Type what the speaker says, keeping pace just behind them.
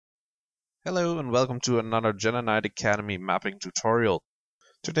Hello and welcome to another JKA Academy mapping tutorial.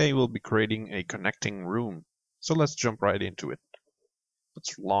 Today we'll be creating a connecting room. So let's jump right into it.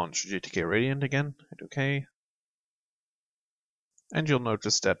 Let's launch JKRadiant again, hit OK. And you'll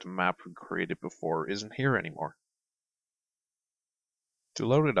notice that the map we created before isn't here anymore. To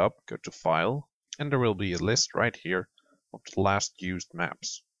load it up, go to File, and there will be a list right here of the last used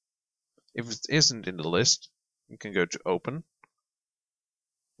maps. If it isn't in the list, you can go to Open,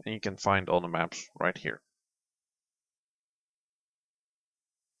 and you can find all the maps right here.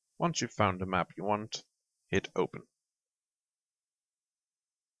 Once you've found the map you want, hit Open.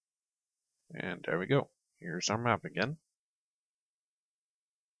 And there we go. Here's our map again.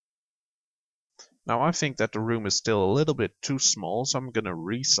 Now I think that the room is still a little bit too small, so I'm going to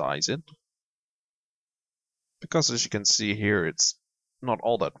resize it. Because as you can see here, it's not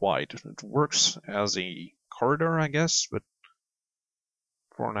all that wide. It works as a corridor, I guess, but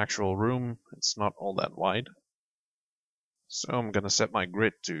for an actual room, it's not all that wide. So I'm going to set my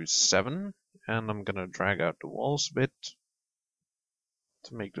grid to 7, and I'm going to drag out the walls a bit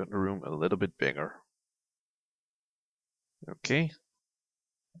to make the room a little bit bigger. Okay.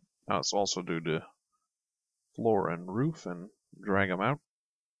 Now let's also do the floor and roof and drag them out.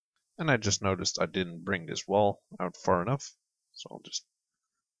 And I just noticed I didn't bring this wall out far enough, so I'll just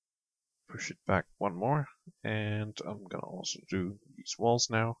push it back one more. And I'm going to also do these walls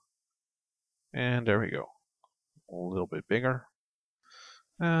now. And there we go. A little bit bigger.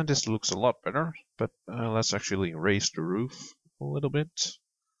 And this looks a lot better, but let's actually raise the roof a little bit.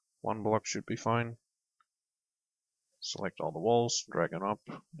 One block should be fine. Select all the walls, drag them up,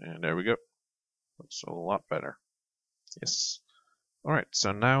 and there we go. Looks a lot better. Yes. Alright,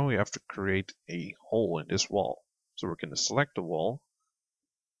 so now we have to create a hole in this wall. So we're going to select the wall.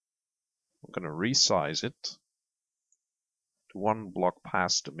 We're going to resize it to one block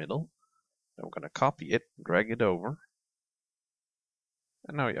past the middle. Then we're going to copy it, drag it over.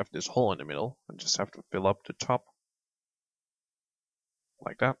 And now you have this hole in the middle, and just have to fill up the top.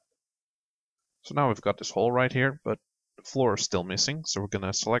 Like that. So now we've got this hole right here, but the floor is still missing. So we're going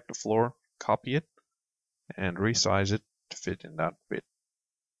to select the floor, copy it, and resize it to fit in that bit.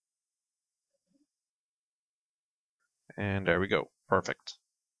 And there we go. Perfect.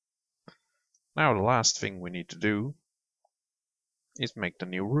 Now the last thing we need to do is make the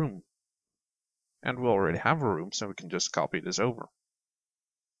new room. And we already have a room, so we can just copy this over.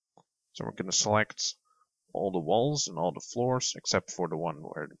 So we're going to select all the walls and all the floors except for the one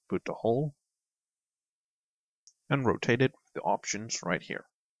where to put the hole. And rotate it with the options right here.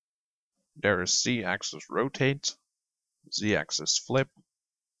 There is Z-axis rotate, Z-axis flip,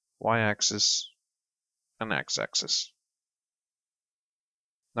 Y-axis, and X-axis.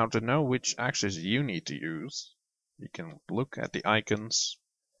 Now to know which axis you need to use, you can look at the icons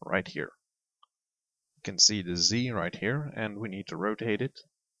right here. You can see the Z right here, and we need to rotate it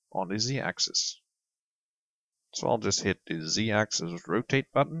on the Z-axis. So I'll just hit the Z-axis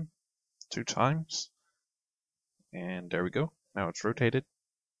rotate button 2 times. And there we go. Now it's rotated.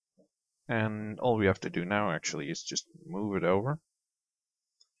 And all we have to do now actually is just move it over.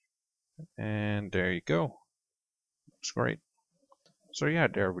 And there you go. Looks great. So yeah,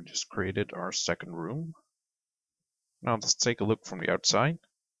 there we just created our second room. Now let's take a look from the outside.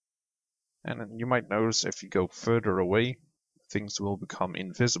 And you might notice if you go further away, things will become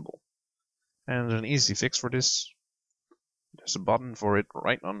invisible. And an easy fix for this, there's a button for it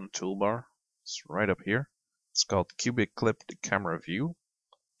right on the toolbar. It's right up here. It's called Cubic Clip the Camera View.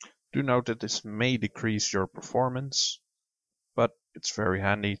 Do note that this may decrease your performance, but it's very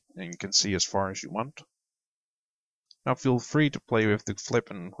handy and you can see as far as you want. Now feel free to play with the flip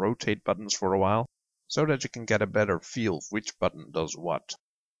and rotate buttons for a while, so that you can get a better feel of which button does what.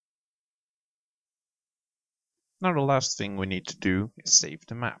 Now the last thing we need to do is save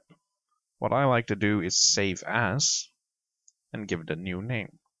the map. What I like to do is save as and give it a new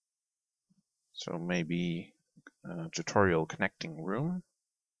name. So maybe tutorial connecting room.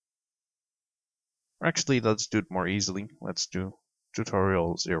 Or actually, let's do it more easily. Let's do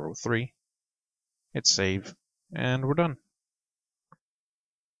tutorial 03. Hit save, and we're done.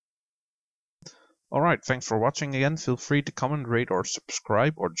 Alright, thanks for watching again. Feel free to comment, rate, or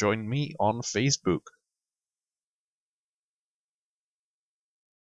subscribe, or join me on Facebook.